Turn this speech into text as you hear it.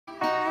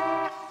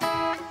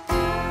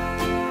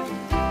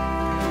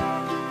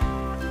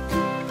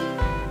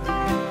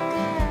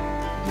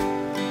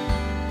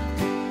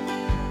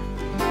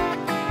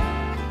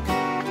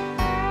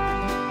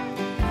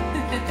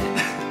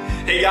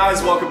Hey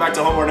guys, welcome back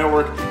to Home Bar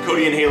Network.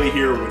 Cody and Haley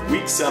here with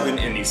week 7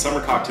 in the summer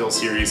cocktail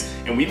series,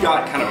 and we've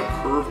got kind of a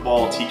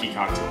curveball tiki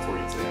cocktail for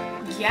you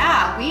today.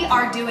 Yeah, we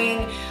are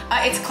doing,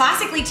 it's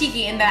classically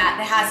tiki in that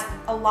it has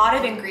a lot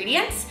of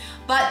ingredients,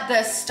 but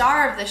the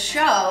star of the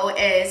show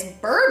is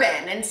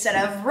bourbon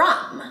instead of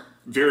rum.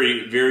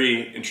 Very,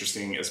 very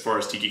interesting as far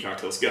as tiki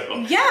cocktails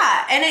go.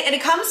 Yeah, and it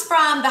comes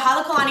from the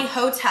Halekulani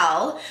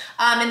Hotel.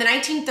 In the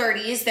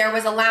 1930s, there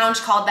was a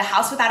lounge called the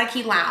House Without a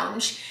Key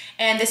Lounge,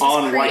 and this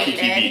was on created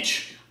Waikiki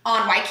Beach.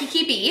 On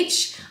Waikiki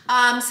Beach.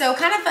 So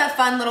kind of a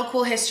fun little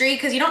cool history,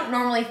 because you don't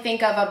normally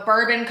think of a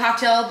bourbon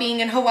cocktail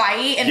being in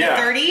Hawaii in the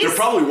 30s. There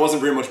probably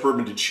wasn't very much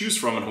bourbon to choose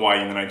from in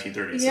Hawaii in the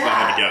 1930s, if I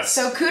had to guess.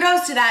 So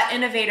kudos to that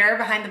innovator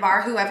behind the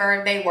bar,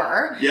 whoever they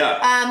were.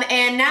 Yeah.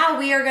 And now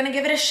we are gonna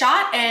give it a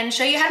shot and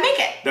show you how to make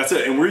it. That's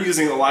it, and we're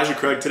using Elijah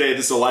Craig today.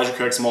 This is Elijah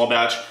Craig small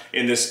batch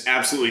in this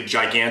absolutely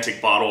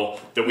gigantic bottle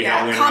that we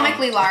have laying around.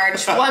 Comically large,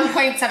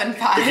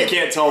 1.75. If you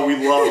can't tell, we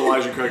love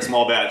Elijah Craig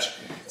small batch.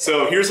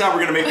 So here's how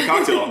we're gonna make the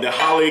cocktail, the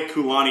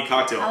Halekulani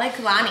cocktail.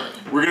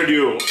 Halekulani. We're gonna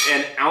do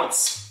 1.5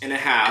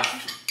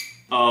 ounces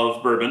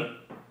of bourbon.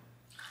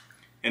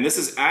 And this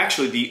is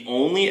actually the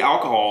only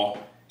alcohol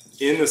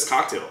in this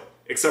cocktail,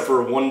 except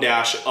for 1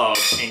 dash of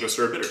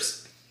Angostura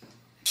Bitters.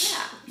 Yeah,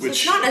 so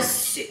it's not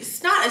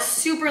a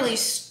superly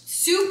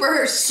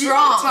strong. It's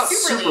not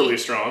superly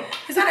strong.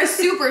 It's not a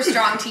super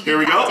strong tiki Here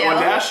we cocktail. go,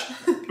 1 dash,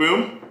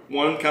 boom.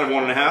 Kind of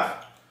 1.5.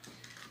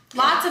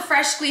 Lots of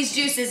fresh squeezed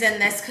juices in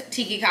this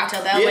tiki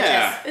cocktail though,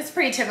 Yeah. which is, it's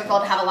pretty typical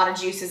to have a lot of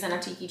juices in a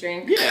tiki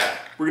drink. Yeah,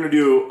 we're gonna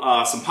do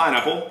some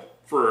pineapple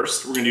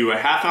first. We're gonna do a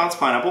 1/2 ounce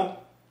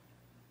pineapple.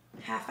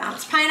 1/2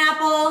 ounce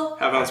pineapple.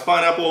 1/2 ounce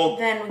pineapple.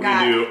 Then we're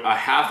gonna do a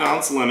 1/2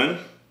 ounce lemon.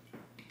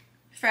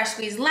 Fresh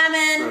squeezed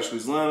lemon. Fresh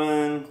squeezed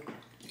lemon.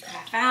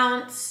 1/2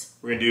 ounce.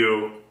 We're gonna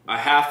do a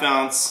 1/2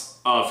 ounce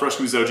of fresh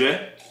squeezed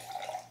OJ.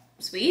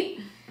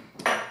 Sweet.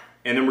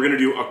 And then we're gonna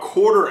do a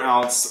 1/4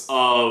 ounce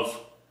of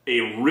a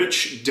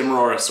rich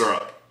Demerara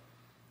syrup.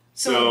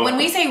 So when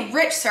we say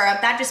rich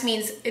syrup, that just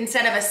means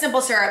instead of a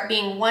simple syrup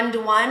being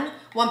 1-to-1,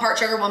 1 part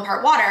sugar, 1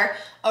 part water,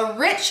 a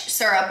rich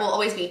syrup will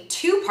always be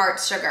 2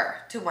 parts sugar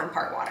to 1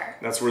 part water.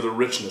 That's where the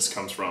richness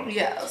comes from.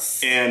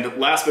 Yes. And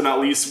last but not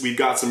least, we've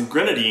got some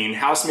grenadine,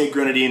 house-made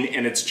grenadine,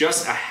 and it's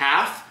just a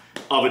 1/2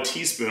 of a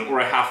teaspoon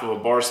or a 1/2 of a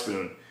bar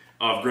spoon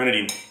of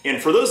grenadine.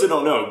 And for those that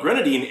don't know,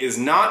 grenadine is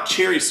not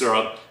cherry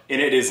syrup, and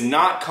it does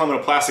not come in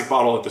a plastic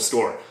bottle at the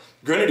store.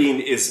 Grenadine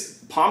is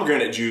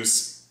pomegranate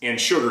juice and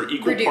sugar,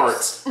 equal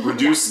parts,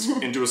 reduced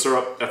into a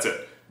syrup. That's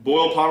it.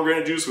 Boil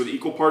pomegranate juice with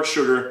equal parts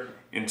sugar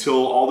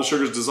until all the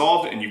sugar's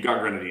dissolved, and you've got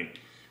grenadine.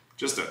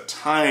 Just a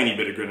tiny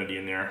bit of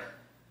grenadine there.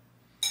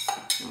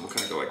 And we'll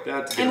kind of go like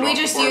that to get and it we off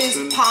just the bar use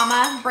spoon.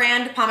 Palma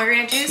brand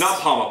pomegranate juice? Not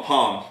Palma,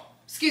 Palm.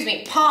 Excuse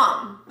me,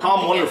 Palm.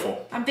 Palm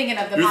Wonderful. I'm thinking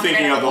of the You're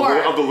thinking of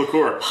the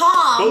liqueur.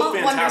 Palm Both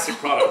fantastic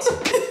products.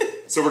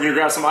 So we're gonna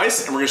grab some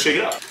ice and we're gonna shake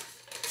it up.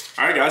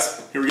 All right,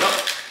 guys, here we go.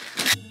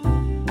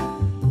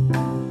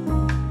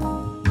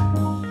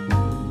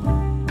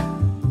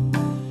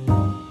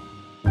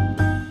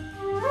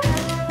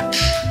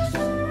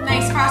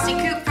 Frosty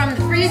coupe from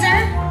the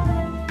freezer.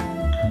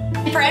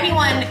 For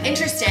anyone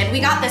interested, we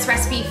got this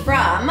recipe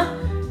from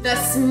the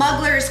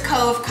Smuggler's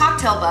Cove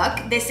cocktail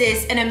book. This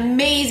is an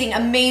amazing,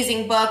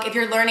 amazing book if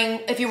you're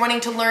wanting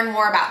to learn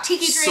more about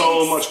tiki drinks.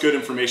 So much good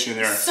information in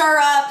there.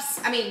 Syrups,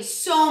 I mean,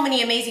 so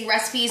many amazing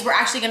recipes. We're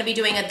actually gonna be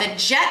doing the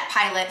jet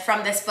pilot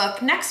from this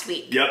book next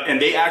week. Yep,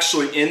 and they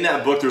actually, in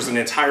that book, there's an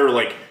entire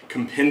like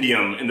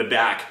compendium in the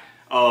back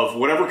of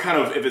whatever kind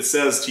of, if it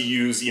says to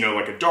use, you know,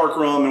 like a dark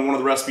rum in one of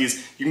the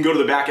recipes, you can go to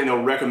the back and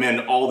they'll recommend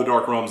all the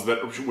dark rums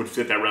that would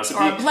fit that recipe.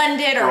 Or a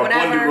blended or whatever.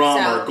 Or a blended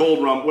rum or a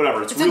gold rum,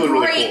 whatever. It's really,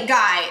 really cool. Great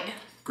guide.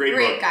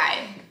 Great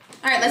guide.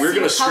 All right, let's see. We're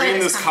gonna strain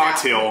this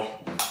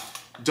cocktail,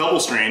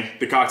 double strain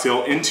the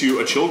cocktail into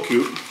a chilled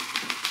coupe.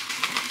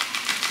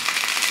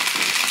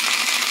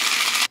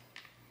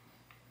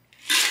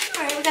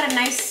 All right, we got a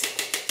nice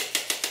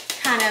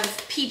kind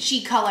of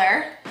peachy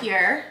color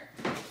here.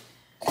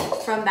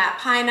 From that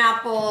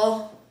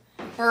pineapple,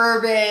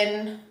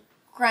 bourbon,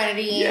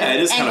 grenadine, yeah, it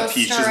is kind of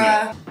peach, isn't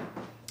it?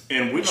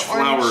 And which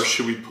flower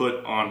should we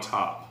put on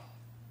top?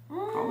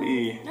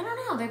 Probably. I don't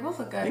know. They both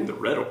look good. I think the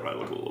red will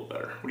probably look a little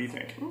better. What do you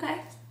think? Okay.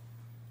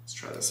 Let's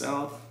try this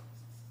out.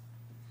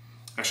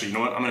 Actually, you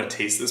know what? I'm gonna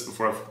taste this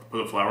before I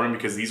put the flower in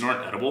because these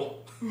aren't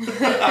edible.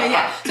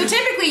 Yeah. So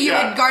typically you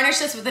would garnish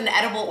this with an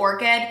edible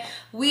orchid.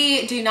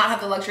 We do not have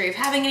the luxury of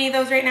having any of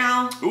those right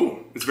now.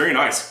 Ooh, it's very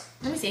nice.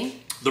 Let me see.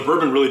 The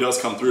bourbon really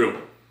does come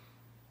through.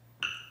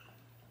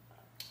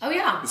 Oh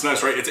yeah. It's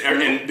nice, right?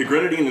 And the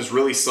grenadine is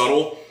really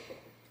subtle.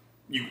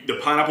 The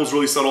pineapple's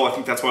really subtle. I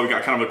think that's why we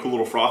got kind of a cool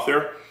little froth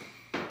there.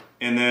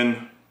 And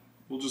then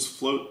we'll just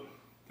float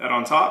that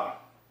on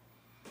top.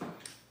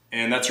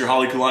 And that's your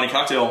Halekulani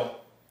cocktail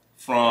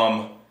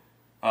from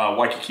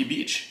Waikiki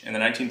Beach in the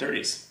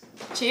 1930s.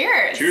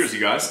 Cheers. Cheers,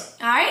 you guys.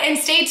 All right, and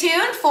stay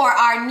tuned for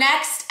our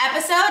next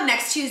episode,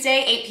 next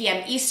Tuesday, 8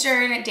 p.m.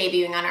 Eastern,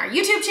 debuting on our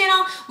YouTube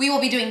channel, we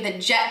will be doing the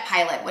Jet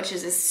Pilot, which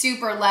is a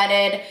super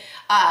leaded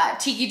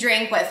tiki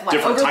drink with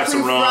different types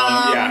of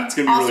rum. Yeah, it's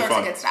gonna be really fun. All sorts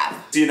of good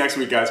stuff. See you next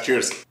week, guys.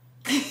 Cheers.